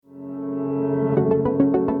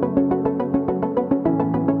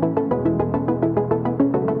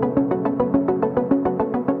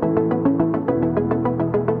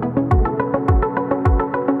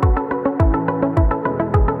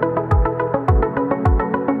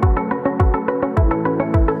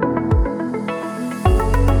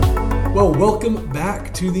welcome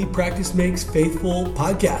back to the Practice Makes Faithful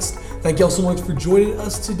podcast. Thank you all so much for joining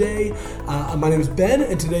us today. My name is Ben,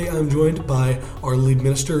 and today I'm joined by our lead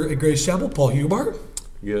minister at Grace Chapel, Paul Hugobart.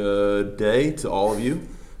 Good day to all of you.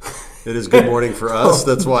 It is good morning for us.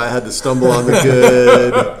 That's why I had to stumble on the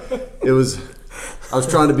good. I was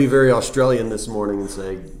trying to be very Australian this morning and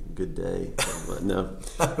say good day, but no.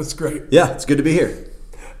 That's great. Yeah, it's good to be here.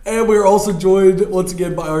 And we're also joined once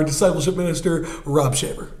again by our discipleship minister, Rob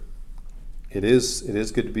Shaver. It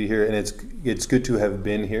is good to be here, and it's good to have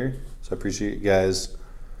been here. So I appreciate you guys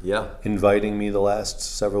inviting me the last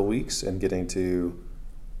several weeks and getting to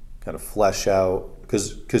kind of flesh out,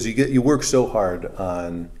 because you work so hard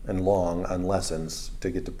on lessons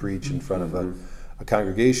to get to preach in front of a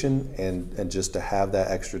congregation, and just to have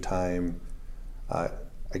that extra time, I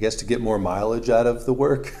guess, to get more mileage out of the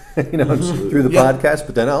work, through the podcast.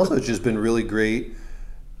 But then also it's just been really great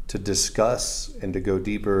to discuss and to go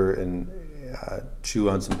deeper and chew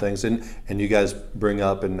on some things, and you guys bring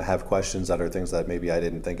up and have questions that are things that maybe I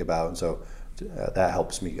didn't think about, and so that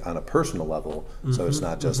helps me on a personal level. So it's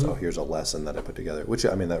not just here's a lesson that I put together, which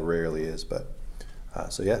I mean that rarely is, but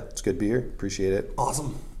so yeah, it's good to be here. Appreciate it.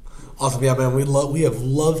 Awesome, yeah, man. We have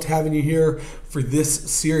loved having you here for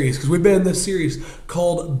this series, because we've been in this series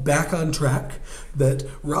called Back on Track that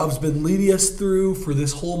Rob's been leading us through for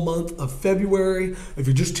this whole month of February. If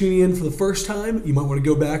you're just tuning in for the first time, you might want to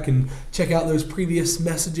go back and check out those previous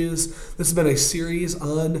messages. This has been a series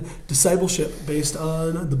on discipleship based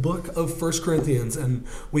on the book of 1 Corinthians, and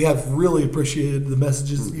we have really appreciated the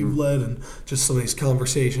messages that you've led and just some of these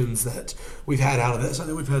conversations that we've had out of this. I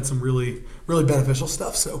think we've had some really, really beneficial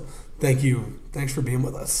stuff, so thank you. Thanks for being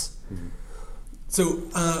with us. So,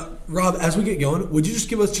 Rob, as we get going, would you just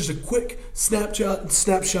give us just a quick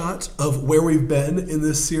snapshot of where we've been in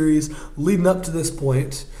this series leading up to this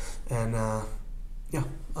point, and on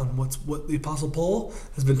what the Apostle Paul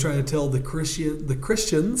has been trying to tell the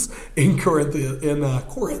Christians in Corinth.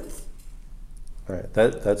 All right,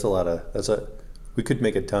 we could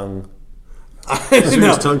make a tongue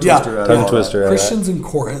twister. Christians in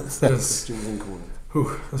Corinth. Christians in Corinth.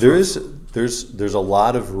 There's a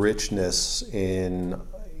lot of richness in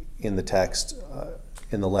the text,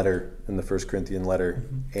 in the letter, in the 1 Corinthian letter,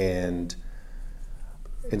 and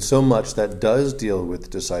so much that does deal with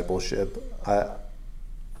discipleship. But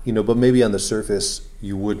maybe on the surface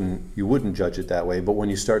you wouldn't judge it that way. But when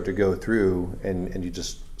you start to go through and you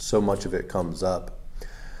just, so much of it comes up.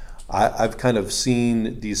 I've kind of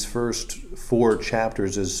seen these first 4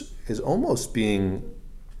 chapters as almost being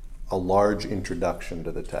a large introduction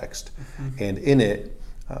to the text, and in it,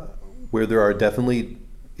 where there are definitely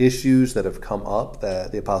issues that have come up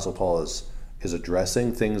that the Apostle Paul is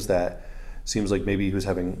addressing, things that seems like maybe he was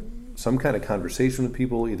having some kind of conversation with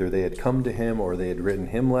people, either they had come to him or they had written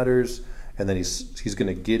him letters, and then he's going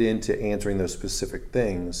to get into answering those specific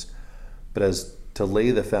things. But as to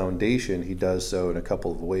lay the foundation, he does so in a couple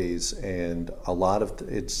of ways, and a lot of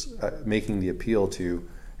it's making the appeal to,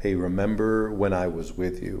 hey, remember when I was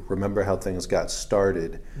with you. Remember how things got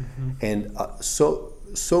started. And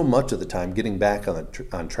so much of the time, getting back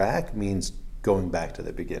on track means going back to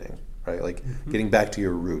the beginning, right? Like getting back to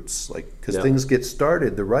your roots, because things get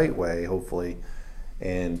started the right way, hopefully,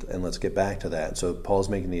 and let's get back to that. So Paul's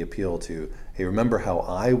making the appeal to, hey, remember how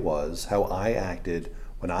I acted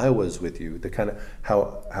when I was with you, the kind of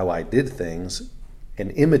how I did things, and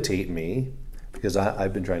imitate me, because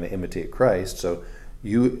I've been trying to imitate Christ. So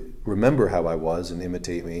you remember how I was and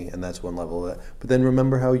imitate me, and that's one level of that. But then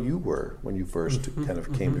remember how you were when you first kind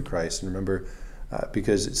of came to Christ, and remember,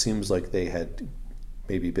 because it seems like they had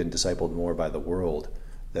maybe been discipled more by the world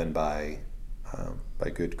than by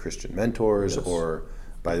good Christian mentors, or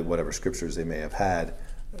by whatever scriptures they may have had.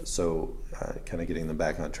 So kind of getting them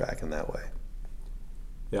back on track in that way.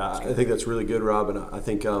 Yeah, I think that's really good, Rob, and I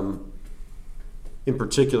think in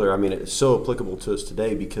particular, I mean, it's so applicable to us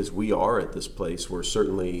today because we are at this place where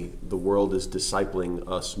certainly the world is discipling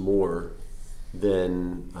us more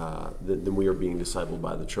than we are being discipled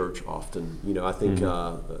by the church often. I think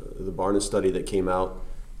the Barna study that came out,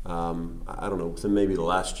 I don't know, within maybe the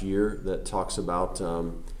last year, that talks about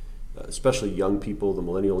especially young people, the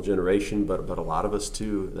millennial generation, but a lot of us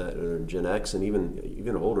too that are in Gen X and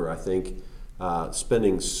even older, I think,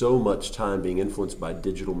 spending so much time being influenced by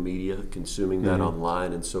digital media, consuming that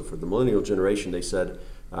online. And so for the millennial generation, they said,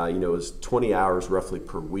 it was 20 hours roughly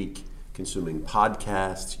per week consuming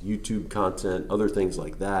podcasts, YouTube content, other things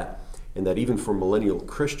like that. And that even for millennial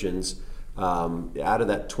Christians, out of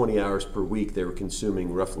that 20 hours per week, they were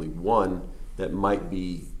consuming roughly 1 that might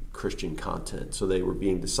be Christian content. So they were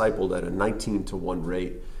being discipled at a 19-to-1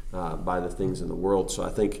 rate by the things in the world. So I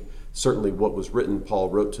think certainly what was written, Paul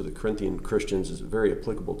wrote to the Corinthian Christians, is very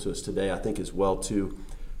applicable to us today, I think, as well, too.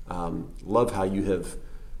 Love how you have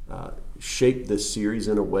shaped this series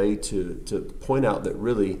in a way to point out that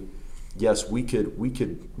really, yes, we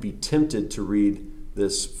could be tempted to read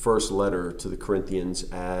this first letter to the Corinthians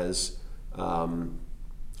as a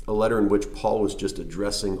letter in which Paul was just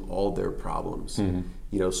addressing all their problems.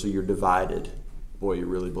 So you're divided. Boy, you're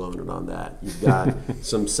really blowing it on that. You've got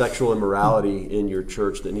some sexual immorality in your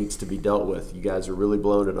church that needs to be dealt with. You guys are really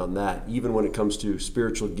blowing it on that. Even when it comes to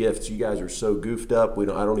spiritual gifts, you guys are so goofed up. I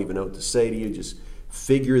don't even know what to say to you. Just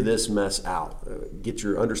figure this mess out. Get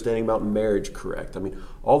your understanding about marriage correct. I mean,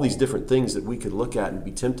 all these different things that we could look at and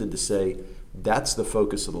be tempted to say, that's the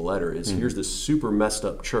focus of the letter, is here's this super messed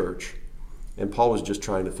up church, and Paul was just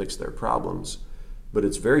trying to fix their problems. But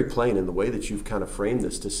it's very plain in the way that you've kind of framed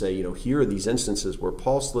this to say, here are these instances where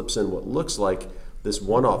Paul slips in what looks like this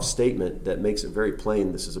one-off statement that makes it very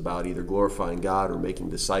plain this is about either glorifying God or making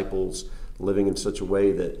disciples, living in such a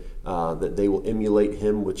way that they will emulate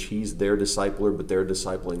him, which he's their discipler, but they're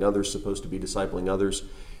discipling others, supposed to be discipling others,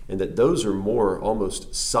 and that those are more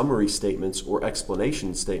almost summary statements or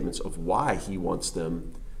explanation statements of why he wants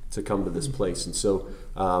them to come to this place. And so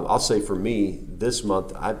I'll say for me, this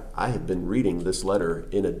month, I have been reading this letter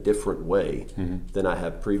in a different way than I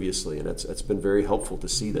have previously. And it's been very helpful to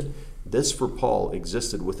see that this, for Paul,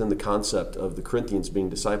 existed within the concept of the Corinthians being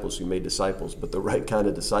disciples who made disciples, but the right kind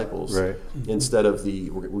of disciples, right, instead of we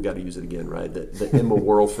got to use it again, right? The Emma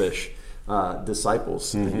Whirlfish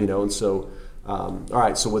disciples, And so, all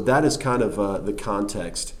right, so with that as kind of the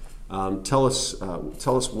context, tell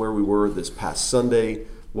us where we were this past Sunday.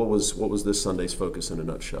 What was this Sunday's focus in a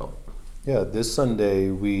nutshell? Yeah, this Sunday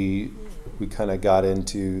we kind of got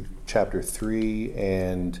into chapter 3,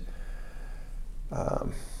 and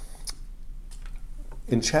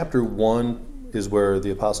in chapter 1 is where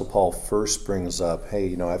the Apostle Paul first brings up,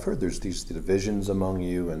 hey, I've heard there's these divisions among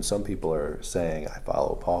you, and some people are saying, I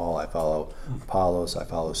follow Paul, I follow Apollos, I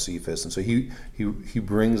follow Cephas. And so he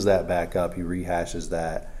brings that back up, he rehashes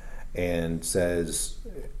that, and says,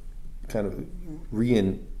 kind of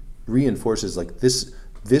reinforces like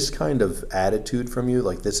this kind of attitude from you,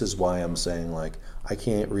 like this is why I'm saying, like, I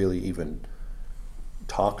can't really even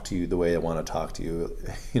talk to you the way I want to talk to you.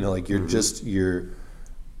 Like you're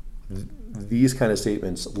these kind of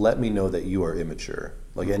statements let me know that you are immature,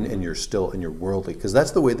 like, and you're still, and you're worldly, because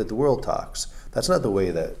that's the way that the world talks. That's not the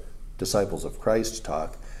way that disciples of Christ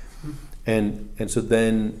talk. And so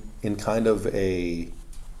then in kind of a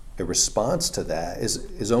response to that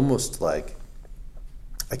is almost like,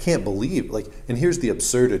 I can't believe, like, and here's the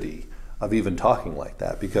absurdity of even talking like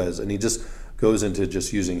that, and he just goes into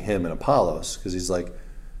just using him and Apollos, because he's like,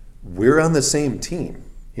 we're on the same team,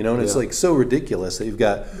 and it's like so ridiculous that you've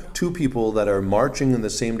got two people that are marching in the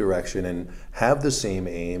same direction and have the same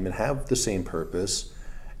aim and have the same purpose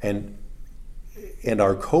and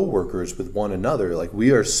are co-workers with one another. Like, we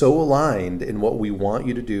are so aligned in what we want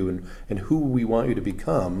you to do and who we want you to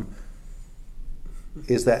become,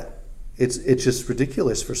 is that it's just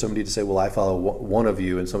ridiculous for somebody to say, well, I follow one of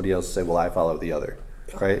you, and somebody else to say, well, I follow the other,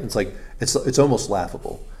 right? It's like it's almost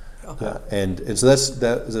laughable. And so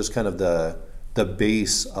that's kind of the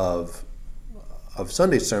base of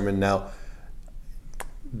Sunday's sermon. Now,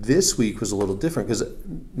 this week was a little different, because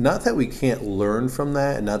not that we can't learn from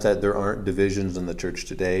that, and not that there aren't divisions in the church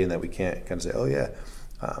today, and that we can't kind of say, oh yeah,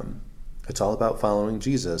 it's all about following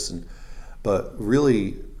Jesus, but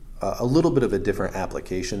really a little bit of a different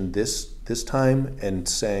application this time, and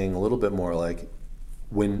saying a little bit more like,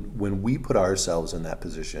 when we put ourselves in that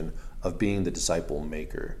position of being the disciple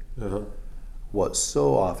maker, what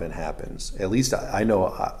so often happens, at least I know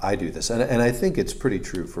I do this, and I think it's pretty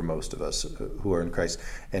true for most of us who are in Christ,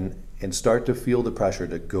 and start to feel the pressure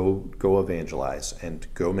to go evangelize and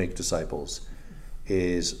go make disciples,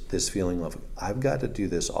 is this feeling of, I've got to do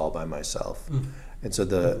this all by myself. And so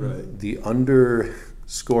the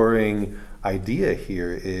underscoring idea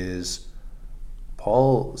here is,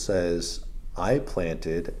 Paul says, I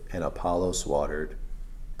planted and Apollos watered,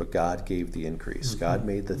 but God gave the increase. God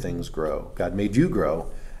made the things grow. God made you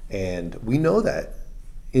grow, and we know that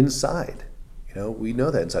inside. We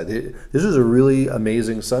know that inside. This was a really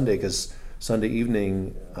amazing Sunday, because Sunday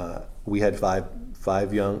evening we had five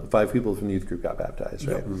people from the youth group got baptized,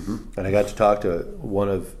 right? And I got to talk to one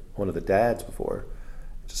of the dads before.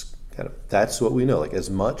 Just kind of, that's what we know. Like, as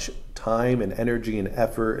much time and energy and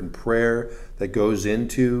effort and prayer that goes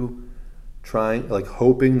into trying, like,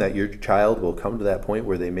 hoping that your child will come to that point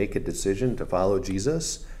where they make a decision to follow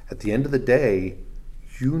Jesus, at the end of the day,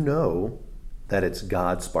 that it's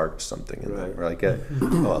God sparked something in them. Or like,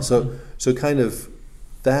 so kind of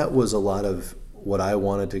that was a lot of what I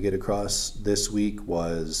wanted to get across this week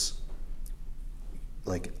was,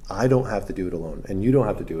 like, I don't have to do it alone, and you don't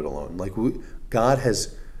have to do it alone. Like,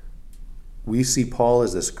 we see Paul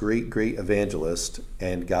as this great, great evangelist,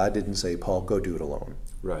 and God didn't say, Paul, go do it alone.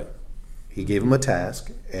 Right. He gave him a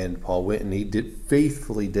task, and Paul went and he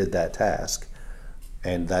faithfully did that task,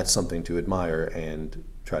 and that's something to admire and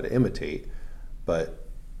try to imitate. But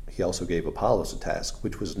he also gave Apollos a task,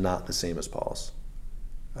 which was not the same as Paul's,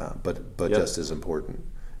 but Yep. just as important.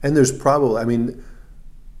 And there's probably, I mean,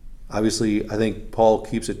 obviously, I think Paul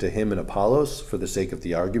keeps it to him and Apollos for the sake of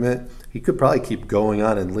the argument. He could probably keep going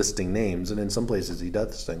on and listing names, and in some places he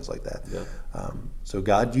does things like that. Yeah. So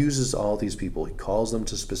God uses all these people. He calls them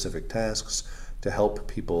to specific tasks to help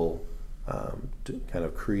people to kind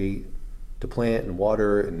of create, to plant and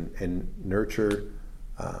water and nurture.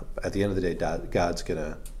 At the end of the day, God's going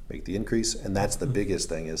to make the increase, and that's the biggest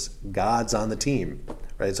thing, is God's on the team,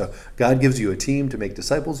 right? So God gives you a team to make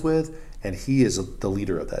disciples with, and he is the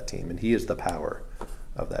leader of that team, and he is the power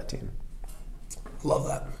of that team. Love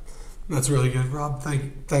that. That's really good, Rob.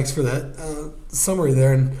 Thanks for that summary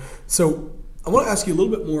there. And so I want to ask you a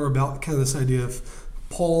little bit more about kind of this idea of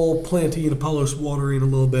Paul planting and Apollos watering a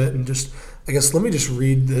little bit, and just, I guess, let me just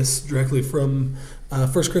read this directly from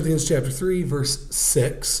 1 Corinthians chapter 3, verse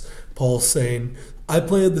 6. Paul's saying, I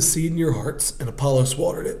planted the seed in your hearts, and Apollos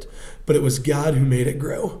watered it, but it was God who made it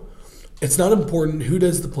grow. It's not important who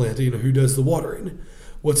does the planting or who does the watering.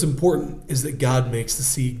 What's important is that God makes the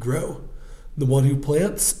seed grow. The one who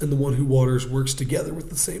plants and the one who waters works together with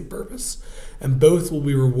the same purpose, and both will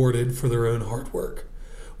be rewarded for their own hard work.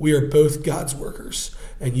 We are both God's workers,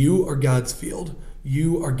 and you are God's field.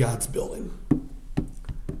 You are God's building.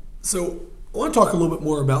 So I want to talk a little bit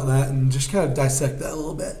more about that and just kind of dissect that a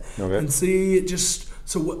little bit. Okay. And see just,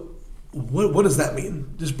 so what does that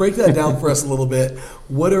mean? Just break that down for us a little bit.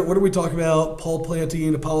 What are we talking about? Paul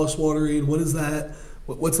planting, Apollos watering. What is that?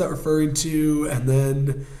 What's that referring to? And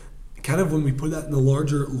then kind of when we put that in the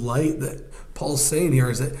larger light that Paul's saying here,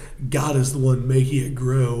 is that God is the one making it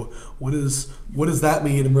grow. What does that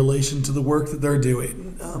mean in relation to the work that they're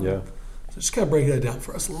doing? Yeah. So just kind of break that down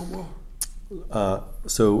for us a little more.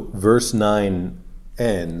 So verse 9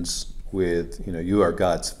 ends with, you are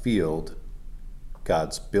God's field,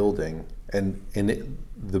 God's building, and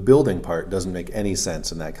the building part doesn't make any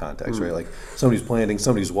sense in that context, right? Like, somebody's planting,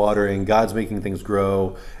 somebody's watering, God's making things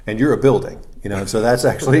grow, and you're a building, and so that's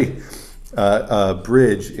actually a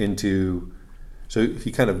bridge into. So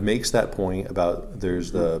he kind of makes that point about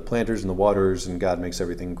there's the planters and the waterers, and God makes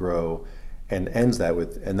everything grow, and ends that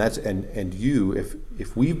with, and you,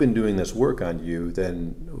 if we've been doing this work on you,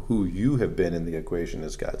 then who you have been in the equation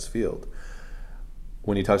is God's field.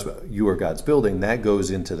 When he talks about you are God's building, that goes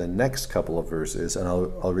into the next couple of verses, and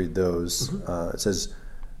I'll read those. It says,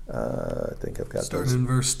 I think I've got Starting those. in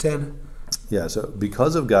verse 10. Yeah, so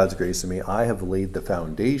because of God's grace to me, I have laid the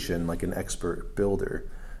foundation like an expert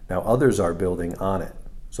builder. Now others are building on it.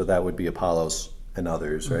 So that would be Apollos and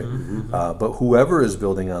others, right? But whoever is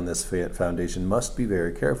building on this foundation must be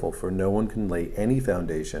very careful, for no one can lay any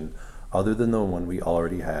foundation other than the one we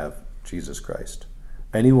already have, Jesus Christ.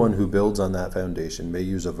 Anyone who builds on that foundation may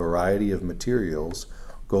use a variety of materials,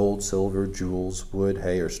 gold, silver, jewels, wood,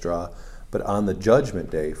 hay, or straw, but on the judgment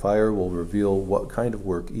day, fire will reveal what kind of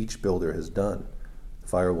work each builder has done. The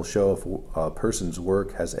fire will show if a person's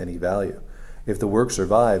work has any value. If the work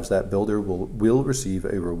survives, that builder will receive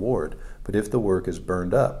a reward, but if the work is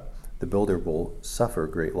burned up, the builder will suffer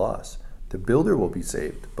great loss. The builder will be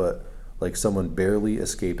saved, but like someone barely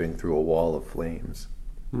escaping through a wall of flames.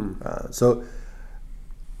 So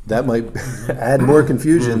that might add more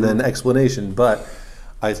confusion than explanation, but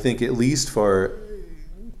I think at least for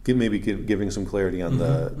maybe giving some clarity on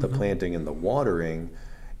the planting and the watering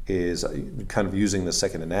is kind of using the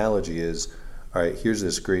second analogy is, all right, here's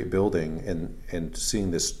this great building, and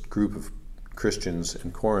seeing this group of Christians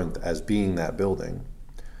in Corinth as being that building.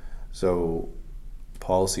 So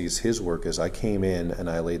Paul sees his work as I came in and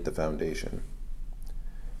I laid the foundation.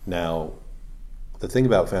 Now, the thing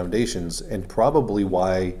about foundations, and probably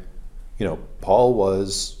why, Paul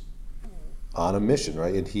was on a mission,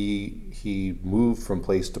 right? And he moved from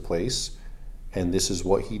place to place, and this is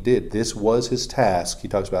what he did. This was his task. He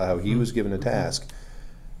talks about how he was given a task,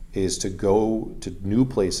 is to go to new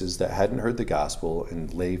places that hadn't heard the gospel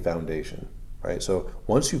and lay foundation, right? So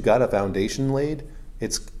once you've got a foundation laid,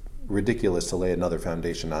 it's ridiculous to lay another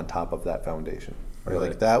foundation on top of that foundation, right?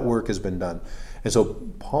 Like, that work has been done. And so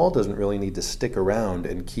Paul doesn't really need to stick around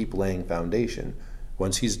and keep laying foundation.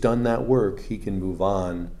 Once he's done that work, he can move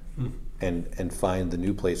on and find the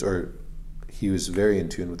new place, or he was very in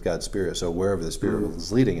tune with God's Spirit. So wherever the Spirit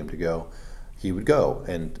was leading him to go, he would go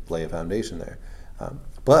and lay a foundation there.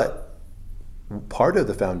 But part of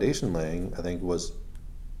the foundation laying, I think,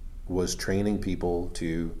 was training people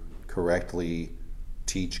to correctly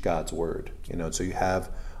teach God's word. So you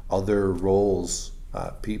have other roles,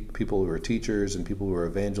 people who are teachers and people who are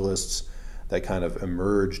evangelists that kind of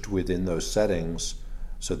emerged within those settings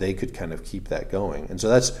so they could kind of keep that going. And so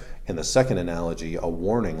that's, in the second analogy, a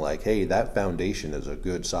warning like, hey, that foundation is a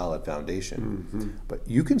good, solid foundation. But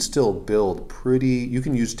you can still build you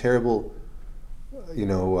can use terrible,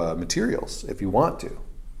 materials if you want to.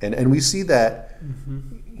 And we see that,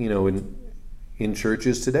 in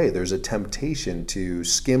churches today. There's a temptation to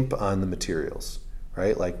skimp on the materials,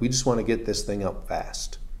 right? Like, we just want to get this thing up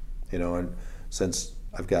fast, and since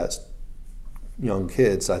I've got young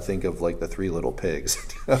kids, I think of like the Three Little Pigs.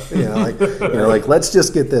 Like let's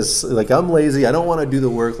just get this. Like, I'm lazy, I don't want to do the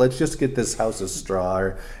work. Let's just get this house of straw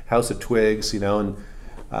or house of twigs, And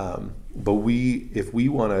but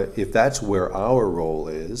if that's where our role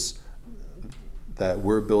is, that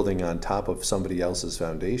we're building on top of somebody else's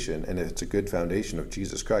foundation, and it's a good foundation of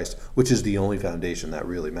Jesus Christ, which is the only foundation that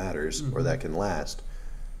really matters or that can last,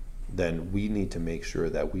 then we need to make sure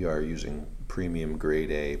that we are using premium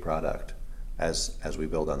grade A product as we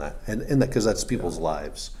build on that, and because that's people's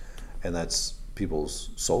lives, and that's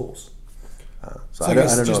people's souls. So I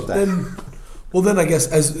don't know if that. Then I guess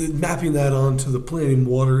as mapping that onto the planting,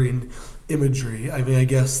 watering imagery, I mean, I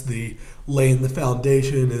guess the laying the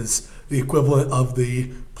foundation is the equivalent of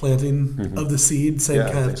the planting of the seed,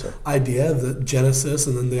 same kind of idea of the Genesis,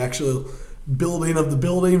 and then the actual building of the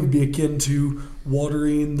building would be akin to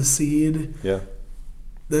watering the seed. Yeah.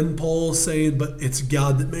 Then Paul's saying, but it's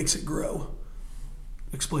God that makes it grow.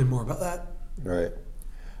 Explain more about that. Right.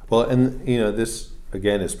 Well, and this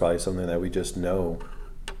again is probably something that we just know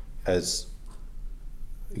because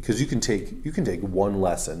you can take one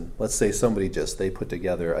lesson. Let's say somebody they put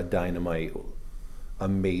together a dynamite,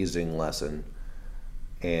 amazing lesson,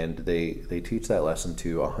 and they teach that lesson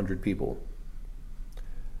to 100 people.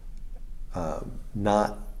 Even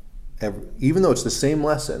though it's the same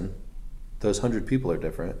lesson, those 100 people are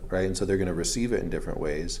different, right? And so they're going to receive it in different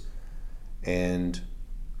ways, and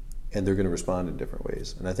they're going to respond in different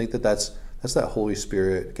ways. And I think that's that Holy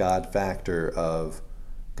Spirit, God factor of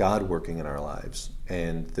God working in our lives.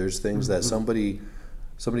 And there's things that somebody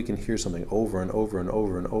can hear something over and over and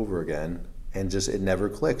over and over again, and just it never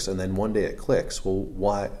clicks. And then one day it clicks. Well,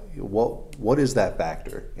 why? What is that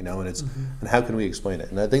factor? And it's and how can we explain it?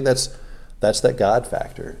 And I think that's that God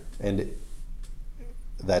factor, and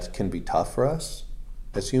that can be tough for us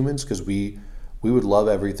as humans, because we would love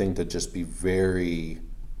everything to just be very,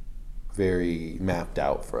 very mapped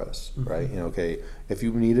out for us, right? Okay, if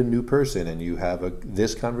you need a new person and you have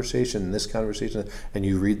this conversation, and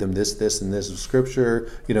you read them this, and this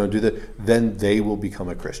scripture, then they will become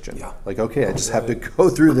a Christian. Yeah. Like, okay, I just have to go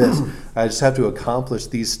through this. I just have to accomplish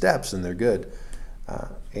these steps, and they're good.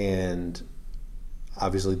 And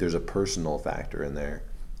obviously, there's a personal factor in there,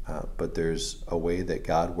 but there's a way that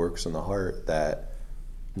God works in the heart that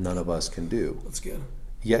none of us can do. That's good.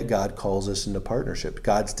 Yet God calls us into partnership.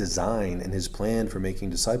 God's design and his plan for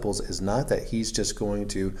making disciples is not that he's just going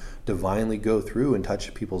to divinely go through and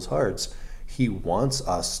touch people's hearts. He wants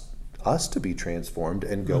us to be transformed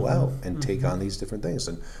and go out and take on these different things.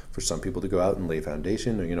 And for some people to go out and lay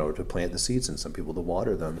foundation, or to plant the seeds, and some people to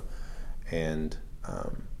water them. And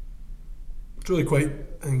it's really quite,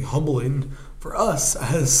 I think, humbling for us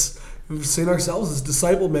as we've seen ourselves as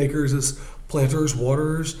disciple makers, as planters,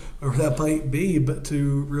 waterers, or that might be, but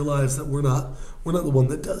to realize that we're not the one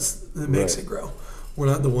that makes it grow. We're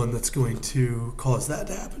not the one that's going to cause that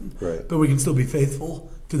to happen. Right. But we can still be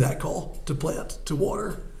faithful to that call to plant, to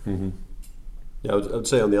water. Yeah, I would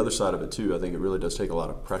say on the other side of it too, I think it really does take a lot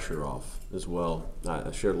of pressure off as well.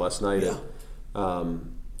 I shared last night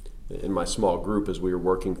in my small group as we were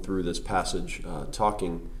working through this passage,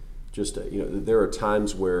 talking. Just there are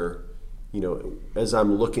times where as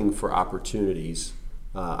I'm looking for opportunities,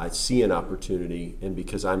 I see an opportunity, and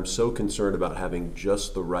because I'm so concerned about having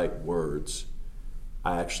just the right words,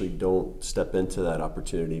 I actually don't step into that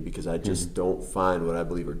opportunity because I just don't find what I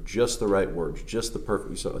believe are just the right words, just the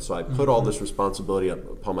perfect. So I put all this responsibility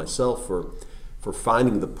upon myself for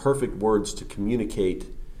finding the perfect words to communicate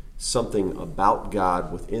something about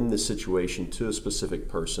God within the situation to a specific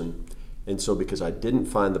person. And so because I didn't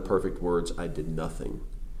find the perfect words, I did nothing.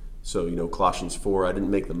 So, Colossians 4, I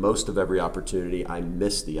didn't make the most of every opportunity. I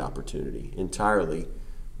missed the opportunity entirely.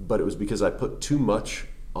 But it was because I put too much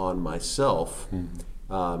on myself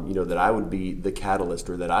that I would be the catalyst,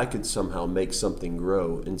 or that I could somehow make something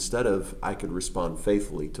grow, instead of I could respond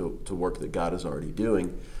faithfully to work that God is already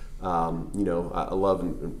doing. I love,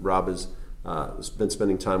 and Rob has been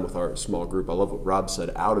spending time with our small group. I love what Rob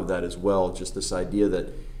said out of that as well, just this idea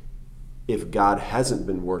that if God hasn't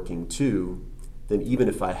been working too, then even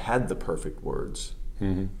if I had the perfect words,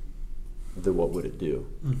 then what would it do?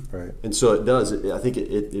 Right. And so it does. I think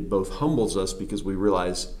it both humbles us, because we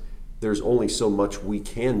realize there's only so much we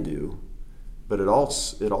can do, but it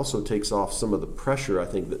also takes off some of the pressure, I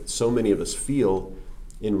think, that so many of us feel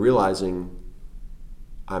in realizing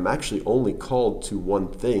I'm actually only called to one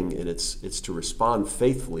thing, and it's to respond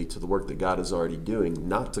faithfully to the work that God is already doing,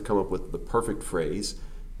 not to come up with the perfect phrase,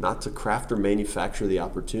 not to craft or manufacture the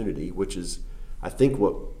opportunity, which is, I think,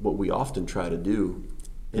 what we often try to do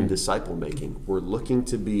in disciple making. We're looking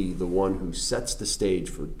to be the one who sets the stage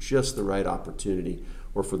for just the right opportunity,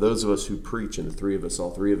 or for those of us who preach, and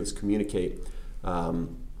all three of us communicate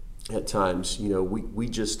at times.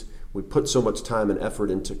 We put so much time and effort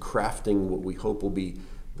into crafting what we hope will be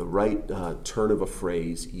the right turn of a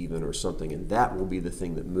phrase, even, or something, and that will be the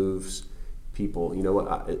thing that moves people.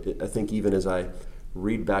 I think even as I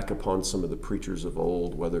read back upon some of the preachers of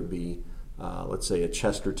old, whether it be let's say a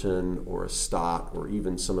Chesterton or a Stott, or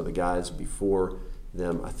even some of the guys before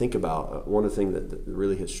them, I think about one of the things that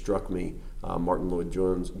really has struck me, Martin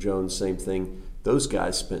Lloyd-Jones, same thing. Those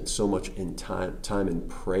guys spent so much time in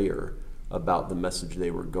prayer about the message they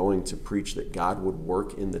were going to preach, that God would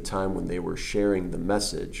work in the time when they were sharing the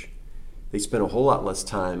message. They spent a whole lot less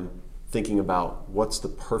time thinking about what's the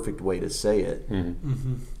perfect way to say it,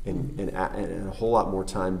 and a whole lot more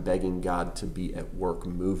time begging God to be at work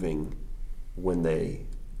moving when they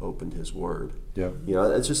opened His Word. Yeah.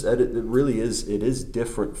 It's just, it really is. It is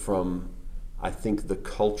different from, I think, the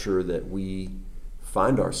culture that we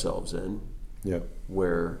find ourselves in. Yeah.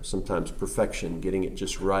 Where sometimes perfection, getting it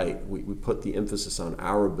just right, we put the emphasis on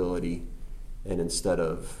our ability, and instead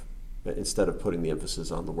of putting the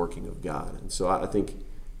emphasis on the working of God. And so I think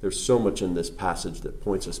there's so much in this passage that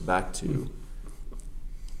points us back to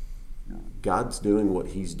God's doing what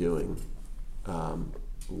He's doing.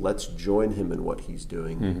 Let's join Him in what He's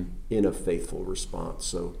doing in a faithful response.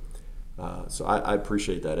 So I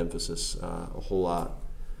appreciate that emphasis a whole lot.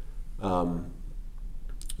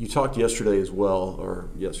 You talked yesterday as well, or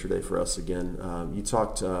yesterday for us again, you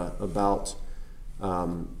talked about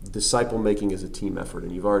disciple making as a team effort,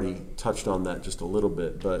 and you've already touched on that just a little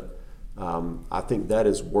bit, but I think that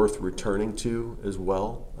is worth returning to as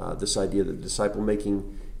well, this idea that disciple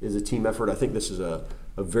making is a team effort. I think this is a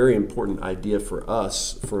very important idea for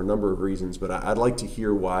us for a number of reasons, but I'd like to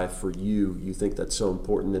hear why for you think that's so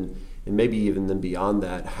important, and maybe even then beyond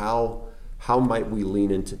that, how might we lean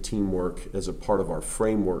into teamwork as a part of our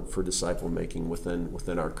framework for disciple making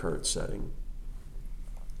within our current setting?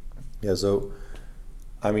 Yeah, so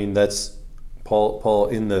I mean, that's Paul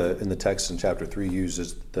in the text in chapter 3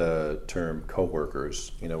 uses the term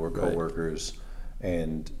co-workers. We're co-workers,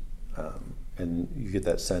 and you get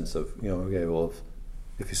that sense of, okay, well,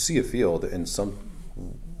 if you see a field and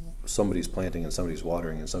somebody's planting and somebody's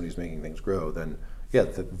watering and somebody's making things grow, then yeah,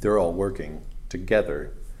 they're all working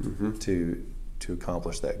together to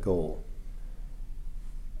accomplish that goal.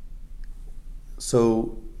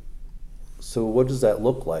 So what does that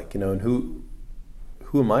look like? And who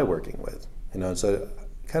am I working with? And so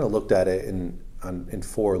I kind of looked at it in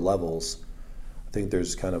 4 levels. I think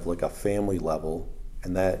there's kind of like a family level,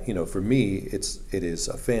 and that, for me, it is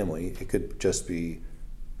a family. It could just be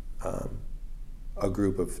a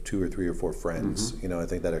group of 2 or 3 or 4 friends. I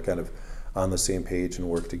think that are kind of on the same page and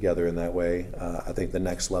work together in that way. I think the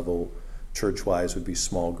next level, church-wise, would be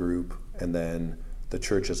small group, and then the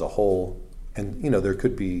church as a whole. And there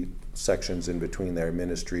could be sections in between there,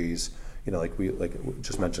 ministries. Like we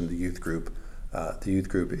just mentioned, the youth group. The youth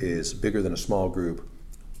group is bigger than a small group,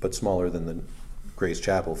 but smaller than the Grace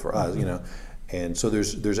Chapel for us. And so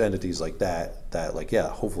there's entities like that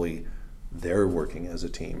hopefully they're working as a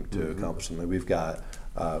team to accomplish something. We've got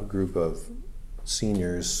a group of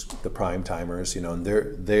seniors, the prime timers, and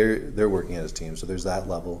they're working as a team. So there's that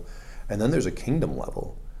level, and then there's a kingdom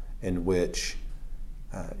level, in which,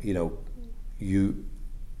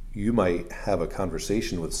 you might have a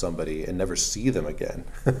conversation with somebody and never see them again,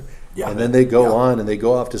 and then they go on and they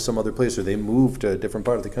go off to some other place, or they move to a different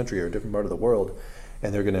part of the country or a different part of the world,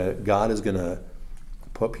 and God is gonna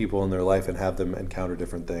put people in their life and have them encounter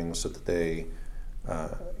different things, so that they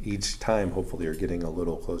each time hopefully are getting a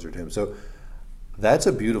little closer to Him. So that's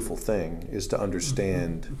a beautiful thing, is to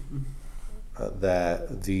understand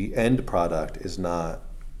that the end product is not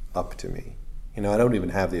up to me. I don't even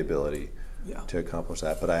have the ability Yeah. to accomplish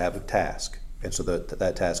that, but I have a task. And so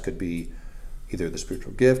that task could be either the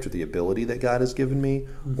spiritual gift or the ability that God has given me,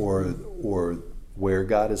 or where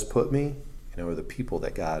God has put me, or the people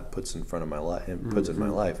that God puts in front of my life and puts in my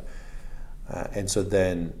life. And so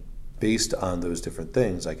then, based on those different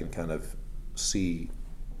things, I can kind of see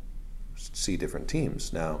different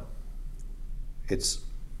teams. Now, it's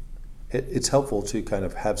helpful to kind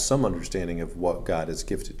of have some understanding of what God has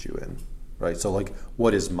gifted you in, right? So, like,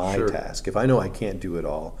 what is my task? If I know I can't do it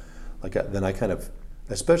all, then I kind of,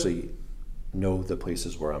 especially, know the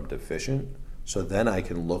places where I'm deficient. So then I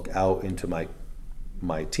can look out into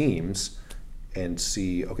my teams and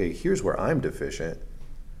see, okay, here's where I'm deficient,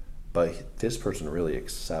 but this person really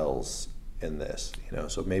excels in this,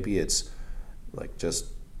 So maybe it's like just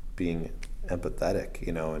being empathetic,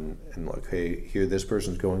 and like, hey, here this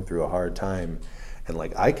person's going through a hard time, and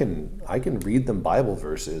like I can read them Bible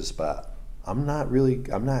verses, but I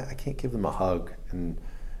can't give them a hug and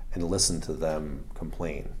listen to them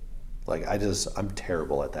complain. Like I'm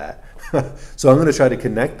terrible at that. So I'm going to try to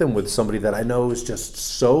connect them with somebody that I know is just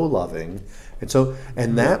so loving.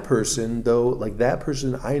 And that person though, like that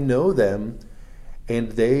person, I know them,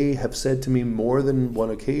 and they have said to me more than one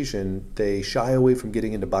occasion, they shy away from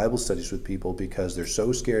getting into Bible studies with people because they're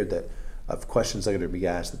so scared of questions that are going to be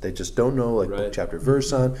asked that they just don't know, like book, chapter,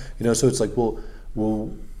 verse on, so it's like, well,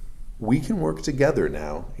 we can work together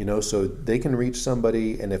now, so they can reach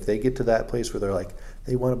somebody, and if they get to that place where they're like,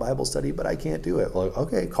 they want a Bible study, but I can't do it. Well,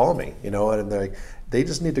 okay, call me, and they're like, they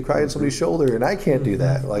just need to cry on somebody's shoulder, and I can't do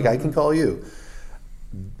that. Like, I can call you.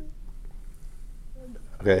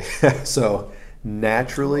 Okay, so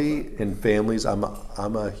naturally in families, I'm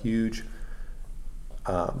a huge,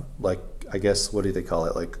 like, I guess, what do they call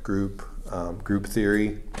it? Like group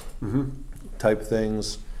theory type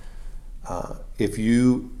things.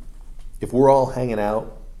 If we're all hanging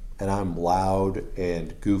out and I'm loud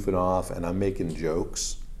and goofing off and I'm making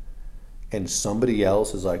jokes, and somebody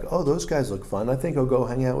else is like, oh, those guys look fun, I think I'll go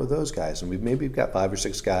hang out with those guys. And we've got 5 or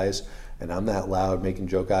 6 guys, and I'm that loud making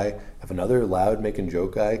joke guy. If another loud making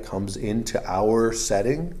joke guy comes into our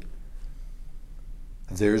setting,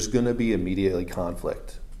 there's going to be immediately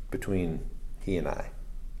conflict between he and I,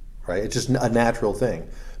 right? It's just a natural thing,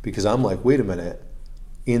 because I'm like, wait a minute,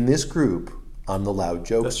 in this group, I'm the loud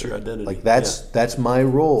jokester. That's your identity. Like that's my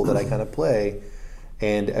role that I kind of play,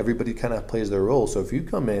 and everybody kind of plays their role. So if you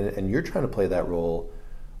come in and you're trying to play that role,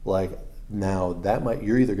 like now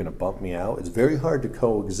you're either going to bump me out. It's very hard to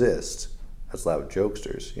coexist as loud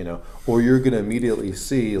jokesters, or you're going to immediately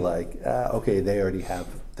see like, okay, they already have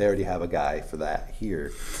a guy for that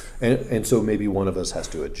here, and so maybe one of us has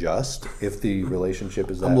to adjust if the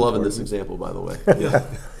relationship is that. I'm loving important. this example, by the way. Yeah.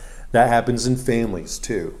 That happens in families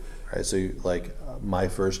too. Right, so like my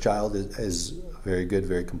first child is very good,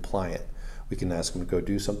 very compliant. We can ask him to go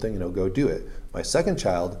do something and he'll go do it. My second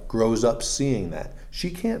child grows up seeing that. She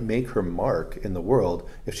can't make her mark in the world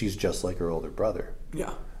if she's just like her older brother.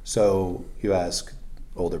 Yeah. So you ask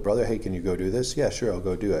older brother, hey, can you go do this? Yeah, sure, I'll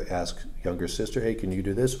go do it. Ask younger sister, hey, can you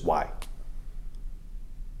do this? Why?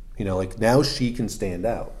 Like now she can stand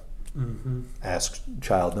out. Mm-hmm. Ask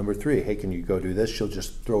child number 3, hey, can you go do this? She'll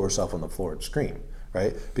just throw herself on the floor and scream.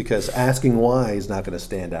 Right? Because asking why is not going to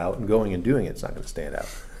stand out, and going and doing it's not going to stand out.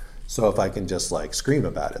 So if I can just like scream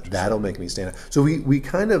about it, that'll make me stand out. So we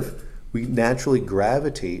naturally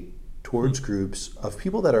gravitate towards groups of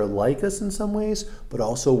people that are like us in some ways, but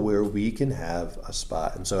also where we can have a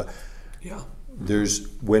spot. And so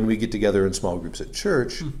when we get together in small groups at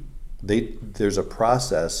church, there's a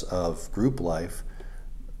process of group life,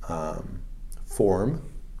 form,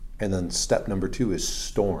 and then step number 2 is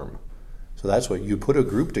storm. So that's what you put a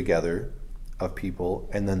group together of people,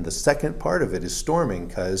 and then the second part of it is storming,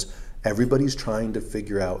 because everybody's trying to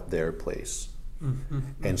figure out their place.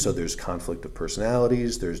 And so there's conflict of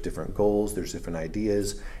personalities, there's different goals, there's different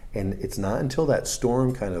ideas, and it's not until that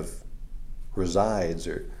storm kind of resides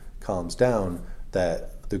or calms down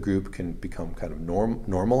that the group can become kind of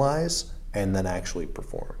normalize and then actually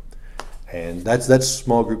perform. And that's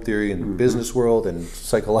small group theory in the business world and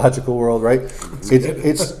psychological world, right?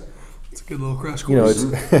 It's a good little crash course.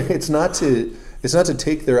 It's not to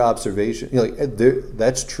take their observation.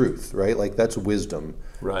 That's truth, right? Like that's wisdom,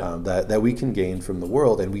 right? That we can gain from the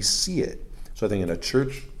world, and we see it. So I think in a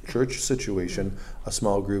church situation, a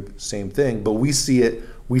small group, same thing, but we see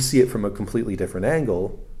it from a completely different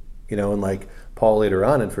angle, and like Paul later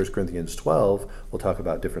on in 1 Corinthians 12 will talk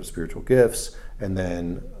about different spiritual gifts, and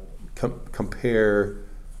then compare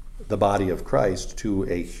the body of Christ to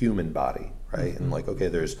a human body, right? And like, okay,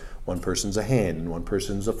 there's one person's a hand, and one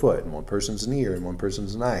person's a foot, and one person's an ear, and one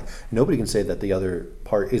person's an eye. Nobody can say that the other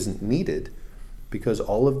part isn't needed, because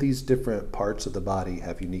all of these different parts of the body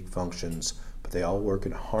have unique functions, but they all work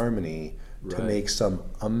in harmony to Right. make some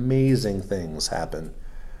amazing things happen.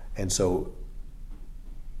 And so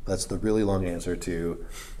that's the really long answer to,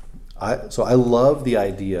 so I love the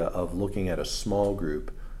idea of looking at a small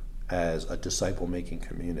group as a disciple-making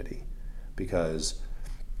community, because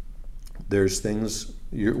there's things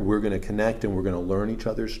we're going to connect, and we're going to learn each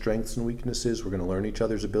other's strengths and weaknesses. We're going to learn each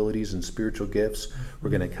other's abilities and spiritual gifts. We're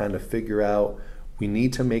going to kind of figure out, we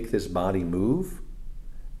need to make this body move.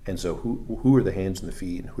 And so who are the hands and the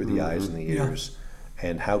feet, and who are the eyes and the Yeah. ears,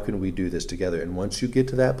 and how can we do this together? And once you get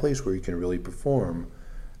to that place where you can really perform,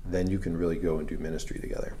 then you can really go and do ministry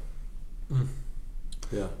together.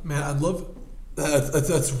 Yeah. Man, I'd love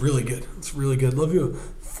that's really good. It's really good. Love you to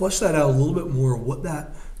flesh that out a little bit more, what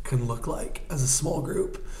that can look like as a small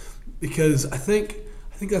group, because I think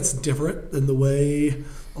that's different than the way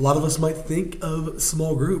a lot of us might think of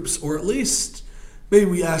small groups, or at least maybe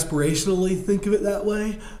we aspirationally think of it that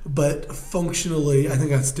way, but functionally I think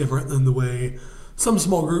that's different than the way some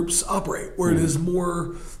small groups operate, where it is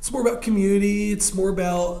more, it's more about community, it's more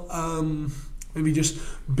about maybe just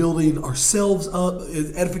building ourselves up,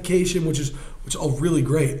 edification, which is all really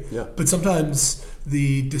great. Yeah. But sometimes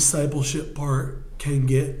the discipleship part can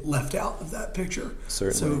get left out of that picture.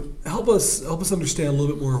 Certainly. So help us understand a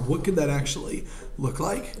little bit more. What could that actually look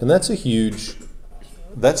like? And that's a huge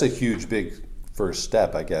big first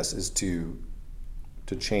step, I guess, is to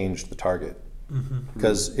change the target.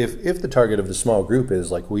 Because if the target of the small group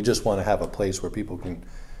is like, we just want to have a place where people can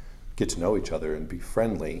get to know each other and be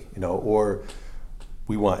friendly, or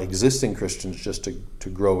we want existing Christians just to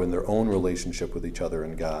grow in their own relationship with each other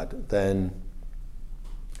and God, then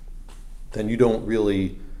you don't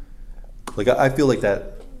really, like, I feel like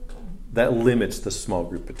that limits the small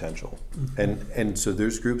group potential. And so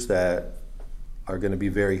there's groups that are going to be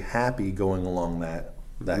very happy going along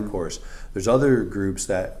that course. There's other groups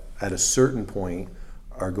that at a certain point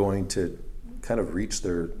are going to kind of reach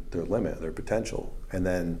their limit, their potential, and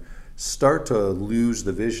then start to lose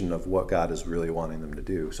the vision of what God is really wanting them to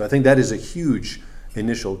do. So I think that is a huge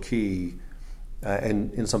initial key,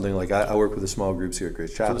 and in something like I work with the small groups here at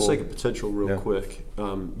Grace For Chapel. the sake of potential, real Yeah. quick,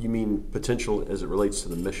 you mean potential as it relates to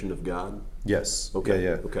the mission of God? Yes. Okay.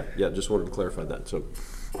 Yeah. Okay. Yeah. Just wanted to clarify that. So,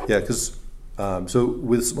 Yeah, because so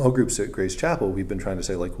with small groups at Grace Chapel, we've been trying to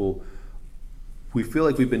say, like, well, we feel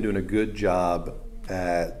like we've been doing a good job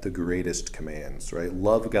at the greatest commands, right?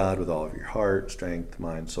 Love God with all of your heart, strength,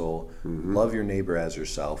 mind, soul. Love your neighbor as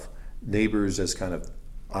yourself. Neighbors as kind of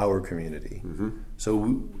our community.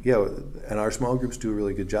 So yeah, and our small groups do a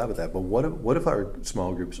really good job at that. But what if our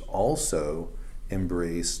small groups also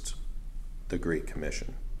embraced the Great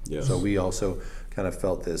Commission? Yes. So we also kind of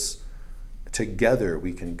felt this. Together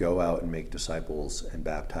we can go out and make disciples and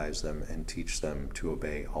baptize them and teach them to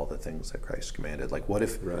obey all the things that Christ commanded. Like, what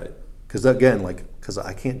if, right. because again, because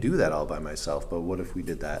I can't do that all by myself, but what if we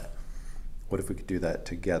did that? What if we could do that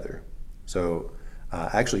together? So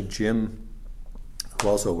actually Jim, who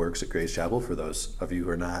also works at Grace Chapel, for those of you who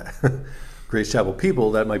are not Grace Chapel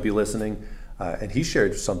people that might be listening, and he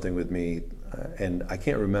shared something with me, and I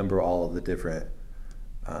can't remember all of the different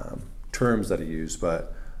terms that he used,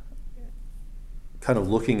 but kind of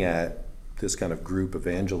looking at this kind of group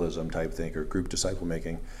evangelism type thing, or group disciple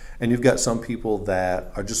making, and you've got some people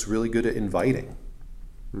that are just really good at inviting,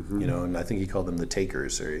 and I think he called them the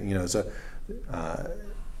takers, or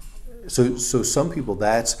so some people,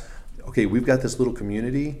 that's okay. We've got this little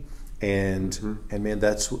community, and man,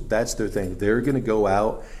 that's their thing. They're going to go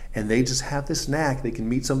out and they just have this knack. They can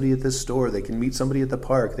meet somebody at this store. They can meet somebody at the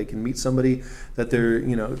park. They can meet somebody that they're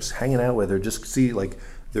just hanging out with, or just see, like,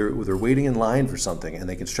 they're waiting in line for something, and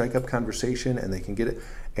they can strike up conversation, and they can get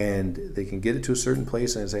it to a certain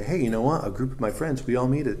place, and say, hey, you know what? A group of my friends, we all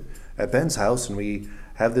meet at Ben's house, and we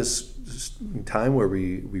have this time where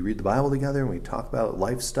we read the Bible together, and we talk about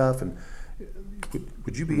life stuff, and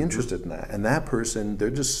would you be interested in that? And that person, they're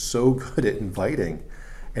just so good at inviting,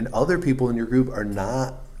 and other people in your group are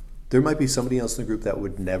not. There might be somebody else in the group that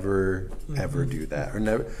would never ever do that, or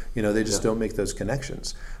never, they just don't make those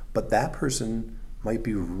connections. But that person might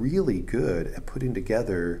be really good at putting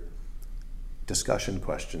together discussion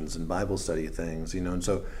questions and Bible study things, and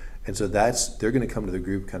so they're going to come to the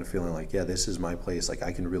group kind of feeling like, yeah, this is my place. Like,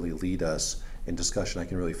 I can really lead us in discussion. I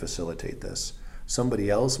can really facilitate this. Somebody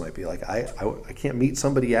else might be like, I can't meet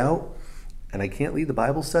somebody out, and I can't lead the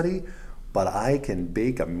Bible study, but I can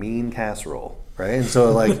bake a mean casserole, right? And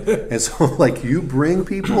so like you bring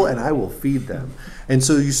people and I will feed them. And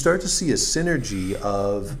so you start to see a synergy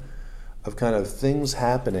of kind of things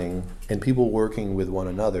happening and people working with one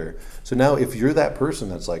another. So now if you're that person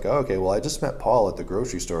that's like, oh, okay, well, I just met Paul at the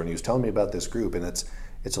grocery store and he was telling me about this group, and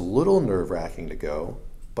it's a little nerve-wracking to go,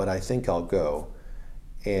 but I think I'll go.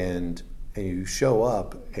 And you show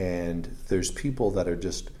up and there's people that are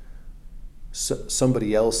just,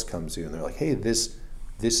 somebody else comes to you and they're like, hey, this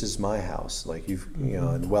is my house, like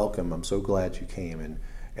and welcome, I'm so glad you came.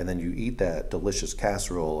 And then you eat that delicious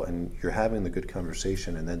casserole and you're having the good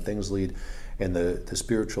conversation, and then things lead, and the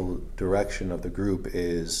spiritual direction of the group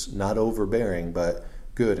is not overbearing but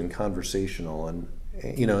good and conversational, and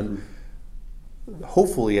and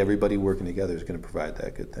hopefully everybody working together is going to provide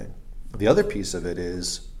that good thing. The other piece of it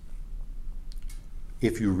is,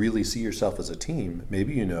 if you really see yourself as a team,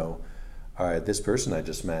 maybe all right, this person I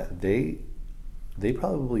just met, they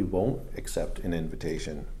probably won't accept an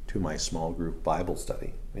invitation to my small group Bible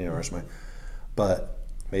study, but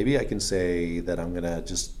maybe I can say that I'm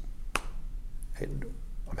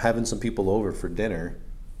having some people over for dinner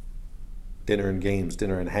and games,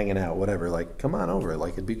 dinner and hanging out, whatever, like, come on over,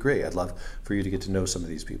 like, it'd be great. I'd love for you to get to know some of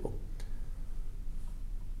these people.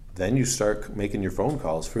 Then you start making your phone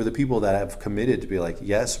calls for the people that have committed to be like,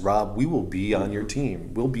 yes, Rob, we will be on your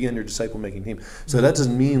team. We'll be on your disciple-making team. So that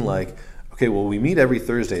doesn't mean like, okay, well, we meet every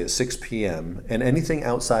Thursday at 6 p.m. and anything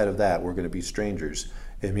outside of that, we're going to be strangers.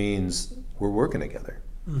 It means we're working together,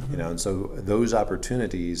 and so those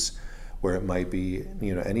opportunities where it might be,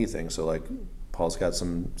 anything. So like Paul's got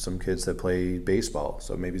some kids that play baseball.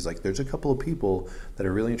 So maybe he's like, there's a couple of people that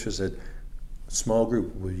are really interested. Small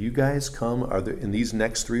group, will you guys come? Are there, in these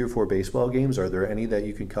next 3 or 4 baseball games, are there any that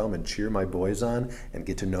you can come and cheer my boys on and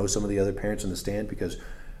get to know some of the other parents in the stand? Because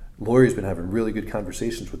Lori's been having really good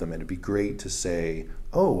conversations with them, and it'd be great to say,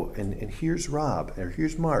 oh, and here's Rob, or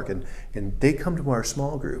here's Mark, and they come to our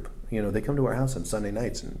small group. They come to our house on Sunday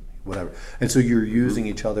nights and whatever. And so you're using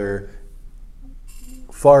each other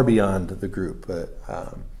far beyond the group, but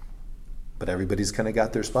everybody's kind of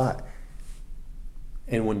got their spot.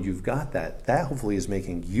 And when you've got that hopefully is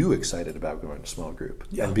making you excited about going to small group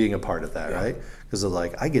and being a part of that, right? Because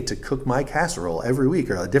like, I get to cook my casserole every week,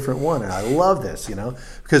 or a different one, and I love this,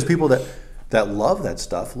 because people that love that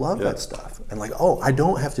stuff love that stuff. And like, oh, I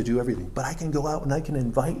don't have to do everything, but I can go out and I can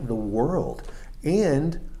invite the world,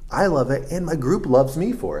 and I love it, and my group loves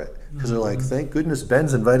me for it, because they're like, thank goodness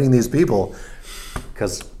Ben's inviting these people,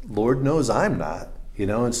 because Lord knows I'm not,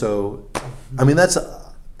 and so, I mean, that's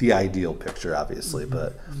the ideal picture, obviously,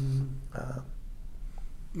 but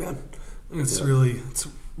man, it's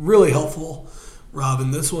really helpful, Rob.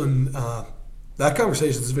 And this one, that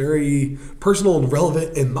conversation is very personal and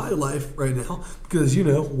relevant in my life right now, because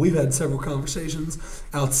we've had several conversations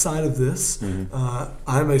outside of this.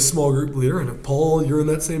 I'm a small group leader, and Paul, you're in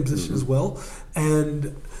that same position as well,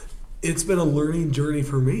 and it's been a learning journey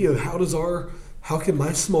for me of how can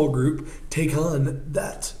my small group take on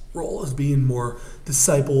that role as being more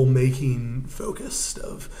disciple-making focused,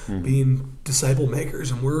 of being disciple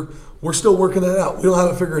makers, and we're still working that out. We don't have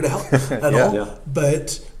it figured out at all. Yeah.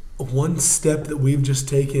 But one step that we've just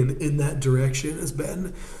taken in that direction has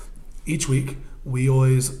been, each week, one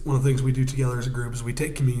of the things we do together as a group is we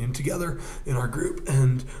take communion together in our group,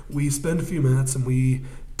 and we spend a few minutes and we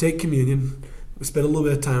take communion. We spend a little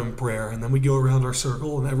bit of time in prayer, and then we go around our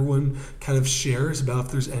circle, and everyone kind of shares about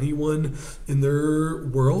if there's anyone in their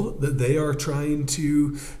world that they are trying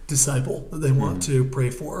to disciple, that they want to pray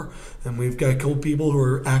for. And we've got a couple people who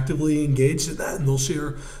are actively engaged in that, and they'll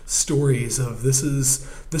share stories of this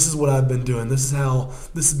is what I've been doing. This is how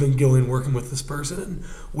this has been going, working with this person. And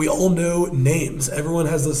we all know names. Everyone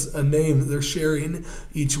has a name that they're sharing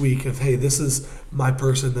each week of, hey, this is my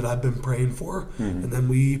person that I've been praying for. And then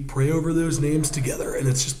we pray over those names together. And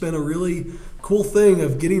it's just been a really cool thing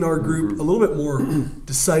of getting our group a little bit more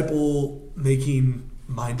disciple-making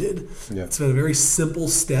minded. Yeah. It's been a very simple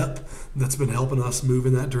step that's been helping us move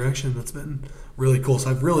in that direction. That's been really cool. So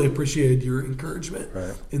I've really appreciated your encouragement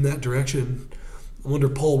in that direction. I wonder,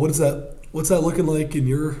 Paul, what's that looking like in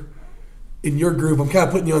your group? I'm kind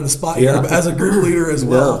of putting you on the spot here, but as a group leader as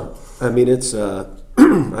well. No, I mean, it's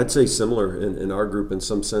I'd say similar in our group in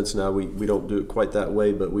some sense. Now we don't do it quite that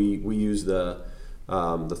way, but we use the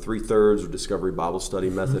 3/3 or Discovery Bible Study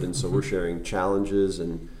method, and so we're sharing challenges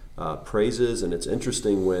and praises. And it's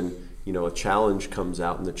interesting when a challenge comes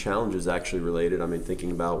out, and the challenge is actually related. I mean,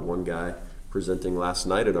 thinking about one guy presenting last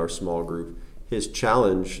night at our small group, his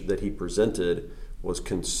challenge that he presented was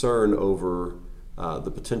concern over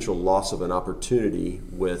the potential loss of an opportunity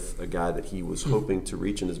with a guy that he was hoping to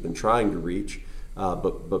reach and has been trying to reach,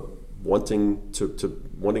 but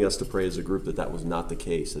wanting us to pray as a group that was not the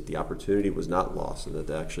case, that the opportunity was not lost, and that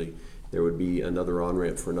actually there would be another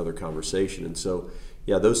on-ramp for another conversation. And so,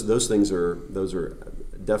 yeah, those things are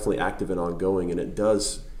definitely active and ongoing, and it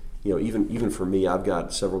does, even for me, I've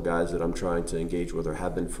got several guys that I'm trying to engage with or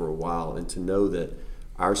have been for a while, and to know that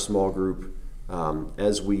our small group,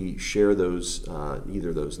 as we share those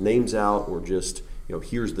either those names out or just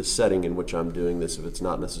here's the setting in which I'm doing this, if it's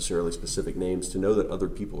not necessarily specific names, to know that other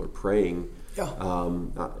people are praying,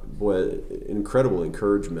 boy, incredible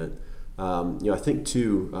encouragement. I think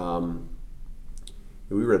too,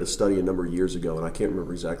 we read a study a number of years ago, and I can't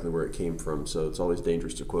remember exactly where it came from, so it's always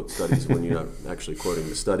dangerous to quote studies when you're not actually quoting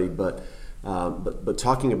the study, but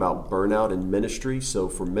talking about burnout in ministry, so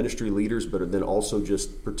for ministry leaders, but then also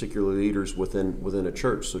just particular leaders within a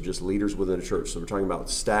church, so just leaders within a church. So we're talking about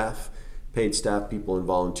staff, paid staff people, and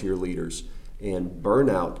volunteer leaders. And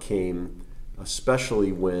burnout came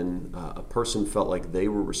especially when a person felt like they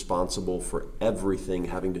were responsible for everything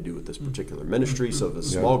having to do with this particular ministry. So if a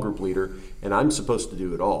small group leader, and I'm supposed to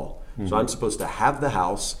do it all. So I'm supposed to have the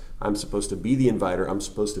house, I'm supposed to be the inviter, I'm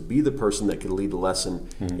supposed to be the person that can lead the lesson,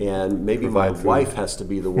 and maybe my wife has to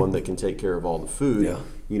be the one that can take care of all the food.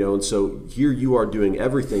 And so here you are doing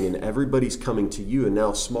everything, and everybody's coming to you, and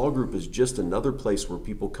now small group is just another place where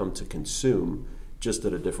people come to consume, just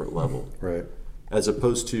at a different level. Right. As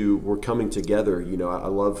opposed to we're coming together. I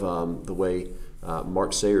love the way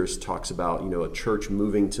Mark Sayers talks about a church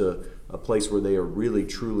moving to a place where they are really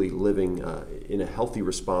truly living in a healthy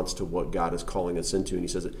response to what God is calling us into. And he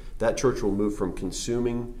says that church will move from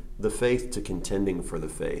consuming the faith to contending for the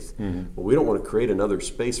faith. Well, we don't want to create another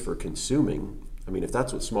space for consuming. I mean, if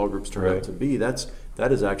that's what small groups turn out to be, that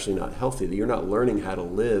is actually not healthy. You're not learning how to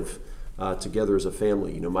live together as a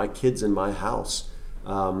family. My kids in my house,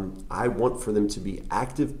 I want for them to be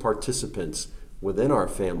active participants within our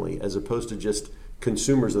family as opposed to just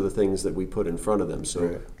consumers of the things that we put in front of them.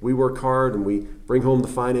 So we work hard and we bring home the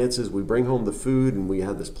finances, we bring home the food, and we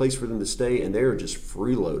have this place for them to stay, and they're just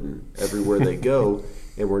freeloading everywhere they go,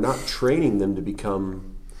 and we're not training them to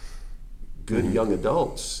become good young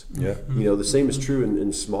adults. The same is true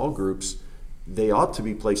in small groups. They ought to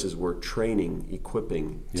be places where training,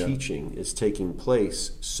 equipping, teaching is taking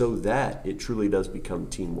place so that it truly does become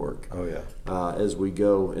teamwork as we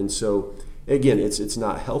go. And so, again, it's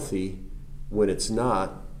not healthy when it's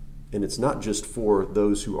not, and it's not just for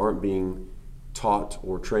those who aren't being taught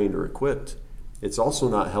or trained or equipped. It's also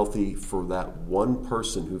not healthy for that one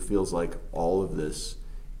person who feels like all of this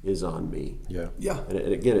is on me. And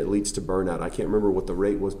again, it leads to burnout. I can't remember what the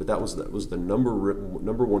rate was, but that was the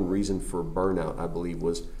number one reason for burnout, I believe,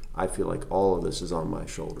 was I feel like all of this is on my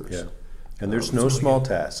shoulders. And there's no small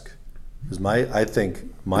task. Because I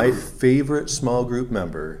think my favorite small group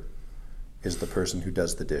member is the person who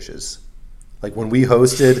does the dishes. Like when we were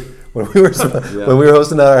hosting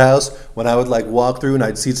at our house, when I would walk through and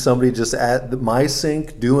I'd see somebody just at my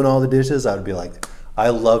sink doing all the dishes, I would be like, I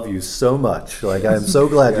love you so much. I am so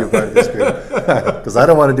glad you're part of this group, because I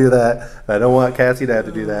don't want to do that. I don't want Cassie to have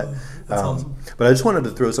to do that. That's awesome. But I just wanted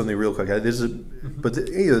to throw something real quick.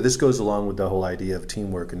 This goes along with the whole idea of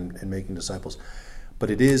teamwork and making disciples.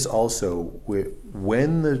 But it is also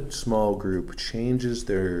when the small group changes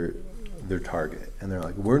their target, and they're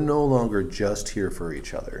like, we're no longer just here for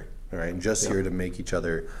each other, all right, and just here to make each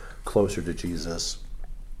other closer to Jesus.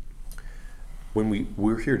 When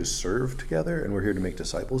we're here to serve together and we're here to make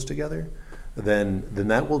disciples together, then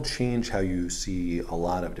that will change how you see a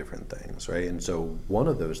lot of different things, right? And so one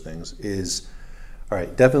of those things is, all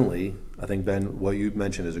right, definitely, I think, Ben, what you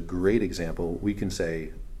mentioned is a great example. We can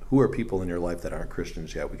say, who are people in your life that aren't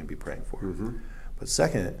Christians yet we can be praying for? But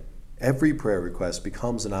second, every prayer request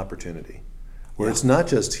becomes an opportunity where it's not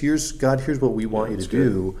just, here's what we want you to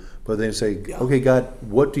do, but they say, okay, God,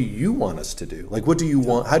 what do you want us to do? What do you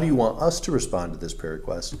want? How do you want us to respond to this prayer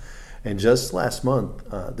request? And just last month,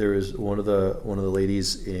 there is one of the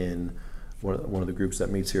ladies in one of the groups that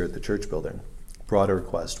meets here at the church building brought a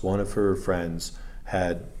request. One of her friends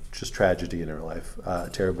had just tragedy in her life.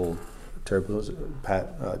 Terrible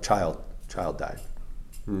child died.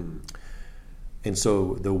 And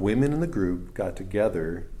so the women in the group got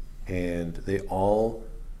together and they all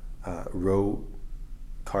wrote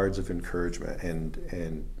cards of encouragement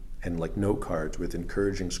and note cards with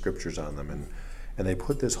encouraging scriptures on them, and they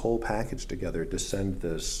put this whole package together to send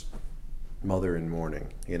this mother in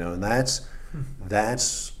mourning, and that's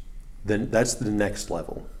the next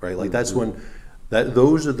level, right? That's when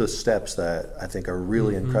those are the steps that I think are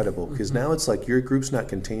really incredible, because now it's like your group's not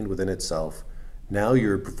contained within itself. Now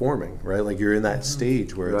you're performing, right? You're in that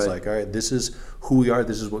stage where it's all right, this is who we are.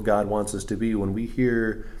 This is what God wants us to be. When we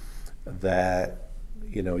hear that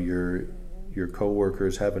your coworker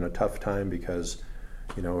is having a tough time because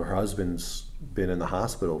her husband's been in the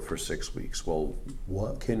hospital for 6 weeks. Well,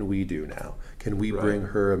 what can we do now? Can we bring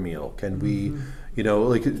her a meal? Can we,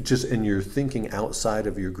 and you're thinking outside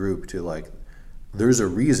of your group to there's a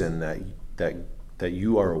reason that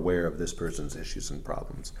you are aware of this person's issues and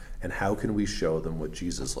problems, and how can we show them what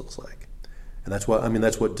Jesus looks like? And that's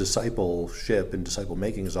what discipleship and disciple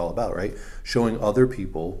making is all about, right? Showing other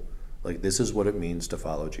people this is what it means to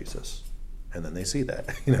follow Jesus, and then they see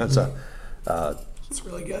that. It's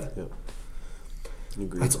really good. Yeah.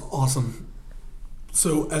 Agreed. That's awesome.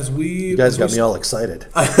 So you guys got me all excited.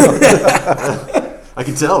 I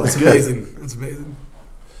can tell. It's good. Amazing. It's amazing.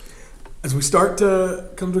 As we start to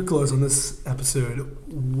come to a close on this episode,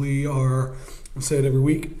 I'll say it every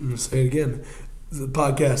week, I'm going to say it again. The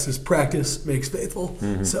podcast is practice makes faithful.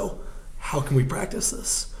 Mm-hmm. So how can we practice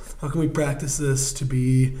this? How can we practice this to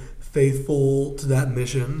be faithful to that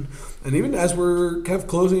mission? And even as we're kind of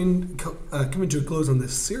coming to a close on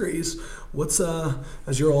this series, what's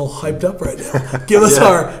as you're all hyped up right now, give us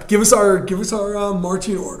our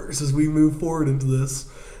marching orders as we move forward into this.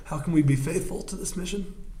 How can we be faithful to this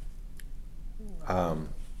mission?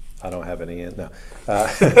 I don't have any no.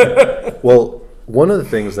 Well, one of the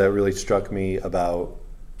things that really struck me about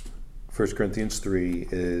 1 Corinthians 3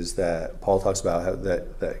 is that Paul talks about how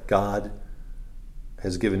that God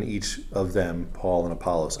has given each of them, Paul and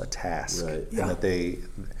Apollos, a task. Right. And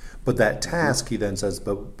but that task, he then says,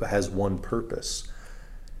 but has one purpose.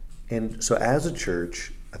 And so as a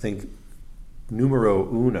church, I think numero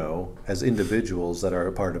uno, as individuals that are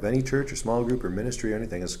a part of any church or small group or ministry or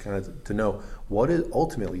anything, is kind of to know what is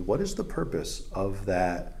the purpose of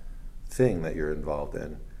that thing that you're involved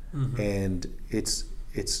in. Mm-hmm. And it's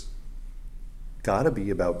got to be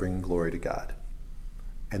about bringing glory to God.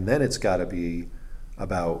 And then it's got to be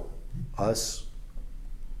about us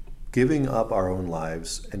giving up our own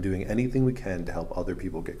lives and doing anything we can to help other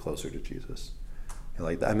people get closer to Jesus.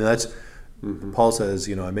 That's mm-hmm. Paul says,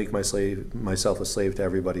 I make myself a slave to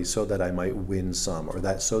everybody so that I might win some,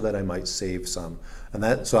 or so that I might save some.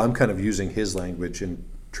 And so I'm kind of using his language and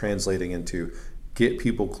translating into get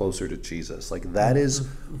people closer to Jesus. That is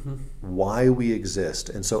mm-hmm. why we exist.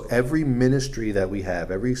 And so every ministry that we have,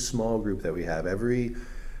 every small group that we have, every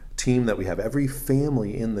team that we have, every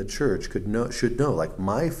family in the church should know,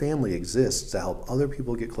 my family exists to help other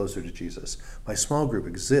people get closer to Jesus. My small group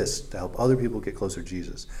exists to help other people get closer to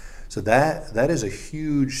Jesus. So that is a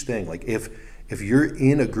huge thing. If you're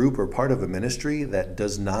in a group or part of a ministry that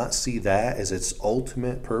does not see that as its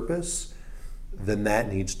ultimate purpose, then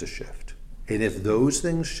that needs to shift. And if those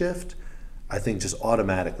things shift, I think just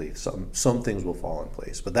automatically some things will fall in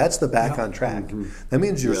place. But that's the back on track. Mm-hmm. That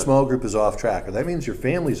means your small group is off track, or that means your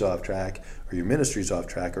family's off track, or your ministry's off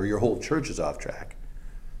track, or your whole church is off track.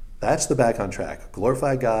 That's the back on track.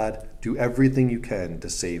 Glorify God, do everything you can to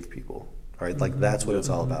save people. All right, that's what it's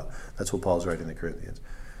all about. That's what Paul's writing in the Corinthians.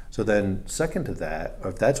 So then second to that,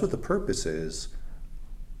 if that's what the purpose is,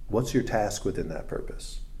 what's your task within that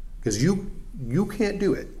purpose? Because you can't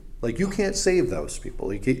do it. You can't save those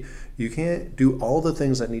people. You can't do all the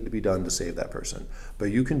things that need to be done to save that person, but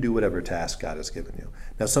you can do whatever task God has given you.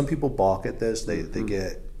 Now, some people balk at this. They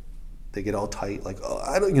get all tight,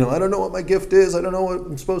 I don't know what my gift is. I don't know what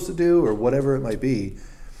I'm supposed to do, or whatever it might be.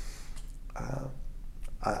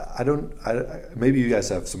 Maybe you guys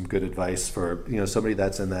have some good advice for somebody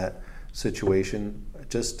that's in that situation.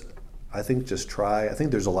 I think try. I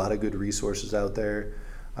think there's a lot of good resources out there.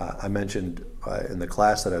 I mentioned in the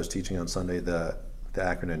class that I was teaching on Sunday the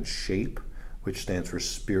acronym SHAPE, which stands for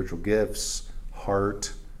spiritual gifts,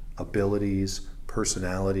 heart, abilities,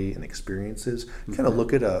 personality, and experiences. Mm-hmm. Kind of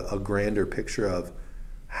look at a grander picture of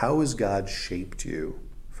how has God shaped you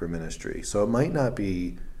for ministry. So it might not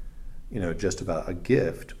be just about a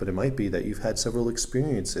gift, but it might be that you've had several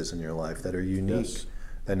experiences in your life that are unique, yes,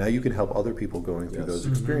 that now you can help other people going through those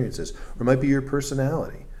experiences. Mm-hmm. Or it might be your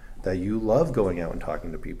personality, that you love going out and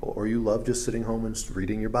talking to people, or you love just sitting home and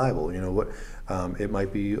reading your Bible. It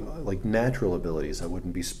might be natural abilities that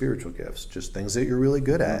wouldn't be spiritual gifts, just things that you're really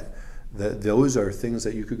good at. Those are things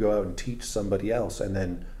that you could go out and teach somebody else, and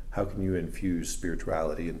then how can you infuse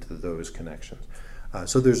spirituality into those connections?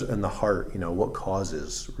 So there's in the heart, what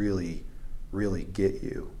causes really, really get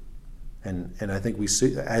you, and I think we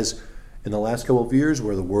see as in the last couple of years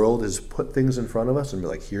where the world has put things in front of us and be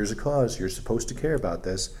like, here's a cause, you're supposed to care about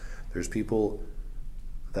this. There's people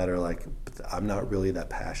that are like, I'm not really that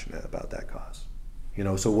passionate about that cause.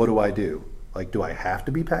 So what do I do? Do I have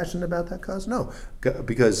to be passionate about that cause? No,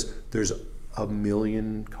 because there's a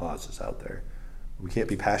million causes out there. we can't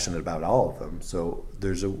be passionate about all of them. So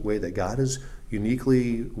there's a way that God has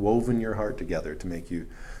uniquely woven your heart together to make you.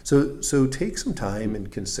 So take some time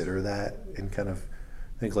and consider that and kind of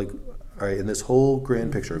think like, all right, in this whole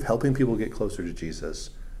grand picture of helping people get closer to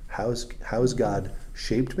Jesus, how has God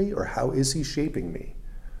shaped me, or how is he shaping me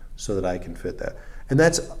so that I can fit that? And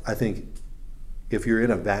that's, I think, if you're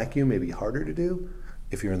in a vacuum, maybe harder to do.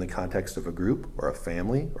 If you're in the context of a group or a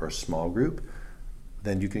family or a small group,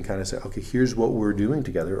 then you can kind of say, okay, here's what we're doing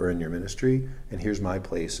together or in your ministry, and here's my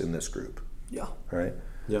place in this group. Yeah. All right?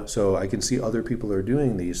 Yeah. So I can see other people are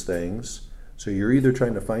doing these things. So you're either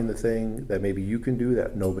trying to find the thing that maybe you can do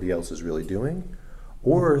that nobody else is really doing,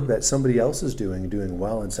 or that somebody else is doing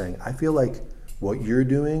well, and saying, I feel like what you're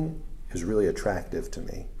doing is really attractive to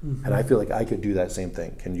me. And I feel like I could do that same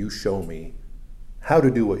thing. Can you show me how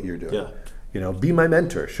to do what you're doing? Yeah. Be my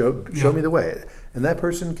mentor. Show me the way. And that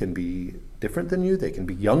person can be different than you. They can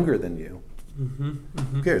be younger than you.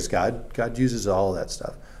 Who cares? God uses all of that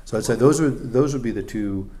stuff. So I'd say those would be the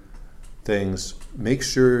two things. Make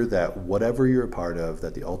sure that whatever you're a part of,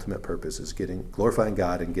 that the ultimate purpose is glorifying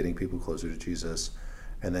God and getting people closer to Jesus.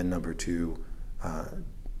 And then number two,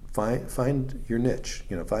 find your niche.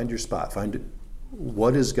 Find your spot. Find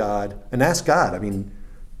what is God, and ask God. I mean,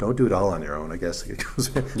 don't do it all on your own, I guess.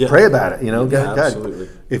 Pray about it. God, absolutely.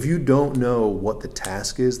 If you don't know what the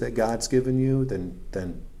task is that God's given you,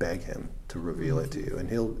 then beg him to reveal it to you.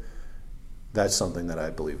 And that's something that I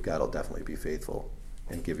believe God will definitely be faithful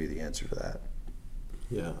and give you the answer to that.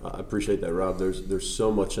 Yeah, I appreciate that, Rob. There's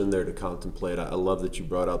so much in there to contemplate. I love that you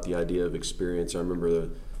brought out the idea of experience. I remember the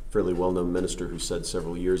fairly well-known minister who said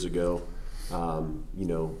several years ago,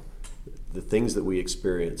 the things that we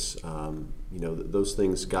experience, those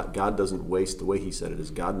things, God doesn't waste. The way he said it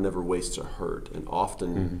is, God never wastes a hurt, and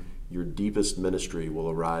often your deepest ministry will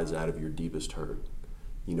arise out of your deepest hurt.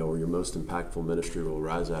 Or your most impactful ministry will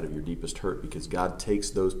arise out of your deepest hurt, because God takes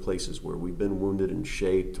those places where we've been wounded and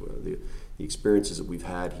shaped, the experiences that we've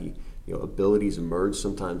had. Abilities emerge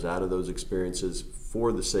sometimes out of those experiences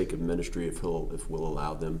for the sake of ministry, if we'll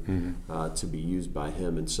allow them to be used by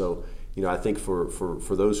him. And so, I think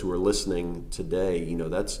for those who are listening today,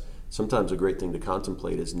 that's sometimes a great thing to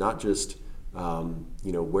contemplate, is not just,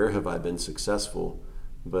 where have I been successful,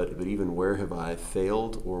 but even where have I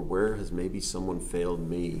failed, or where has maybe someone failed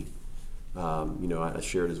me. I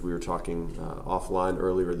shared, as we were talking offline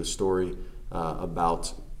earlier, the story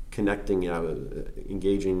about connecting,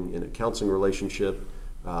 engaging in a counseling relationship.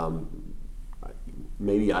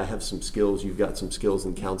 Maybe I have some skills, you've got some skills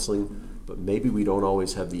in counseling, but maybe we don't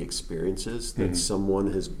always have the experiences that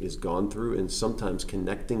someone has gone through. And sometimes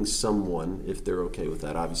connecting someone, if they're okay with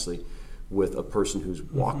that, obviously, with a person who's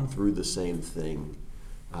walked through the same thing.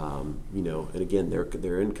 And again,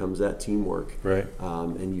 therein comes that teamwork. Right.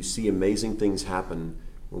 And you see amazing things happen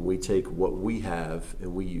when we take what we have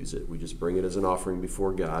and we use it. We just bring it as an offering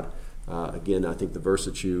before God. Again, I think the verse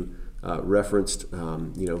that you referenced,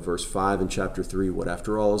 verse 5 in chapter 3, what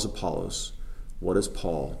after all is Apollos? What is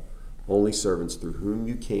Paul? Only servants through whom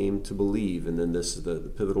you came to believe. And then this is the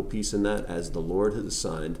pivotal piece in that, as the Lord has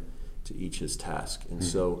assigned to each his task. And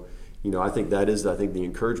so, I think that is, the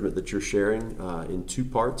encouragement that you're sharing in two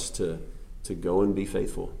parts, to go and be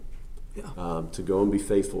faithful. Yeah. To go and be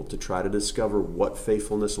faithful, to try to discover what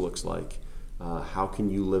faithfulness looks like. How can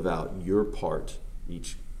you live out your part?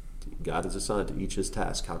 God has assigned to each his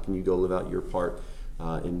task. How can you go live out your part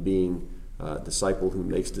in being a disciple who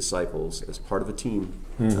makes disciples as part of a team?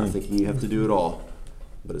 Not thinking you have to do it all,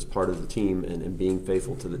 but as part of the team, and being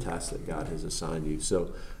faithful to the task that God has assigned you.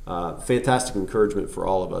 So fantastic encouragement for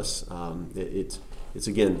all of us. It's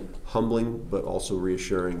again, humbling, but also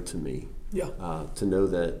reassuring to me. Yeah. To know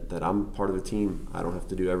that I'm part of a team. I don't have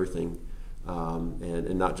to do everything.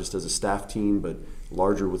 And not just as a staff team, but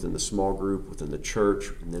larger within the small group, within the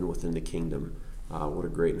church, and then within the kingdom. What a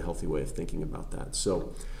great and healthy way of thinking about that.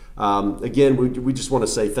 So again, we just want to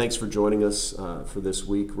say thanks for joining us for this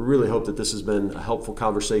week. We really hope that this has been a helpful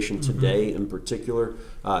conversation today, in particular,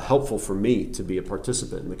 helpful for me to be a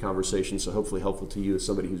participant in the conversation, so hopefully helpful to you as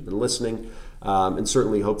somebody who's been listening, and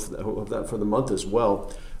certainly hope that for the month as well.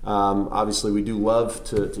 Obviously, we do love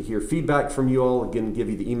to hear feedback from you all. Again, give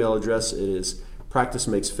you the email address. It is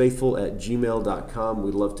practicemakesfaithful@gmail.com.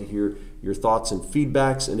 We'd love to hear your thoughts and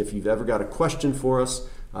feedbacks, and if you've ever got a question for us,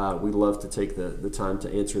 we'd love to take the time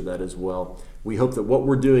to answer that as well. We hope that what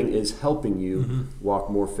we're doing is helping you walk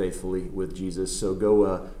more faithfully with Jesus. So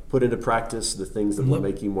go put into practice the things that will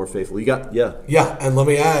make you more faithful. You got, yeah. Yeah, and let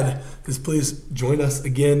me add, just please join us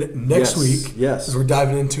again next week. Yes. As we're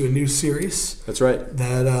diving into a new series. That's right.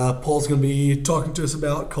 That Paul's going to be talking to us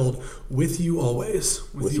about called With You Always.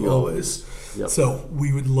 With You Always. Yep. So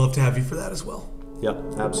we would love to have you for that as well.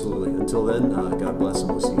 Yep, absolutely. Until then, God bless,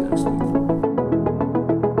 and we'll see you next week.